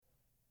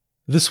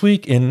This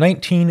week in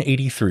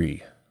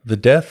 1983, the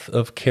death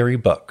of Carrie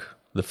Buck,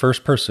 the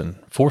first person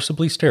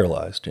forcibly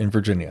sterilized in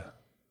Virginia.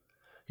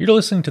 You're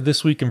listening to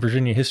This Week in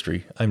Virginia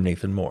History. I'm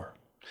Nathan Moore.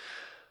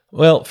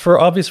 Well, for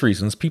obvious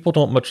reasons, people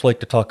don't much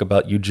like to talk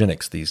about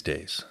eugenics these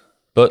days.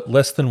 But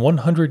less than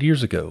 100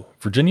 years ago,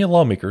 Virginia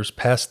lawmakers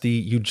passed the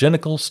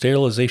Eugenical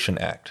Sterilization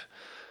Act.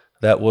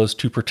 That was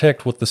to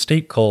protect what the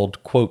state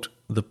called, quote,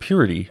 the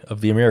purity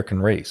of the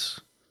American race.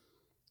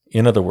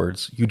 In other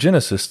words,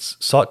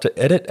 eugenicists sought to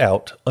edit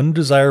out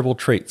undesirable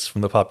traits from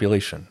the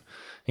population,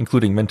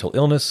 including mental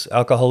illness,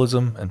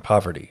 alcoholism, and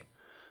poverty.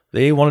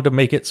 They wanted to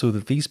make it so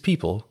that these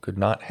people could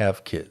not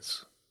have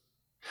kids.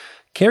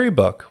 Carrie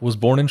Buck was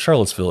born in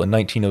Charlottesville in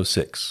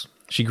 1906.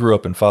 She grew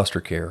up in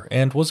foster care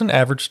and was an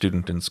average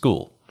student in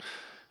school.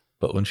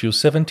 But when she was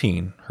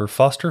 17, her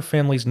foster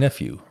family's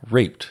nephew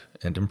raped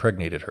and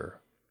impregnated her.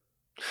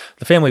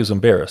 The family was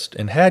embarrassed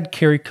and had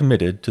Carrie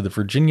committed to the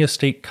Virginia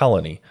State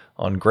Colony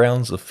on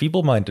grounds of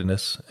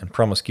feeble-mindedness and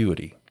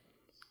promiscuity.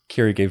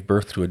 Carrie gave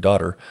birth to a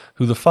daughter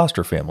who the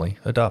foster family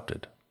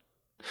adopted.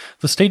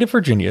 The state of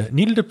Virginia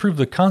needed to prove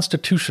the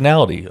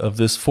constitutionality of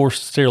this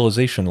forced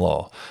sterilization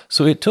law,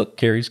 so it took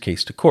Carrie's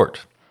case to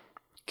court.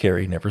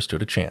 Carrie never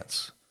stood a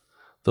chance.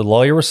 The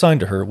lawyer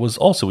assigned to her was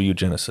also a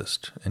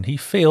eugenicist, and he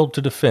failed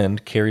to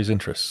defend Carrie's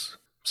interests.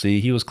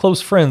 See, he was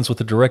close friends with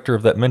the director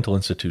of that mental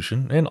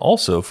institution, and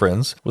also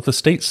friends with the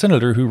state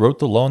senator who wrote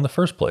the law in the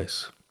first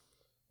place.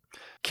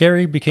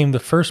 Carrie became the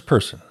first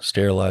person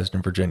sterilized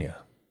in Virginia.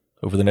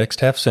 Over the next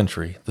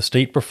half-century, the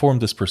state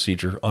performed this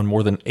procedure on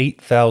more than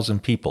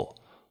 8,000 people,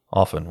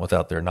 often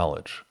without their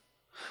knowledge.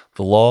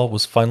 The law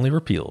was finally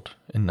repealed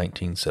in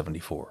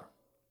 1974.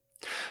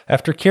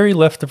 After Carrie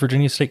left the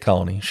Virginia State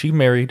Colony, she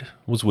married,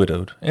 was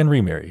widowed, and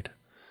remarried.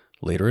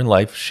 Later in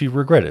life, she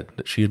regretted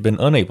that she had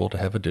been unable to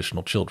have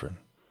additional children.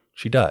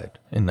 She died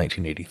in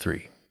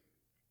 1983.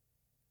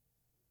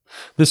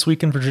 This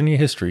Week in Virginia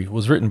History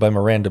was written by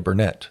Miranda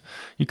Burnett.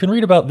 You can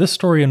read about this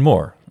story and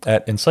more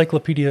at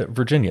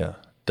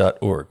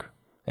encyclopediavirginia.org.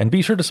 And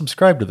be sure to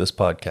subscribe to this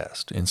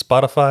podcast in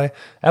Spotify,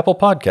 Apple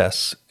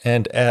Podcasts,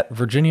 and at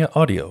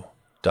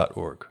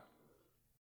virginiaaudio.org.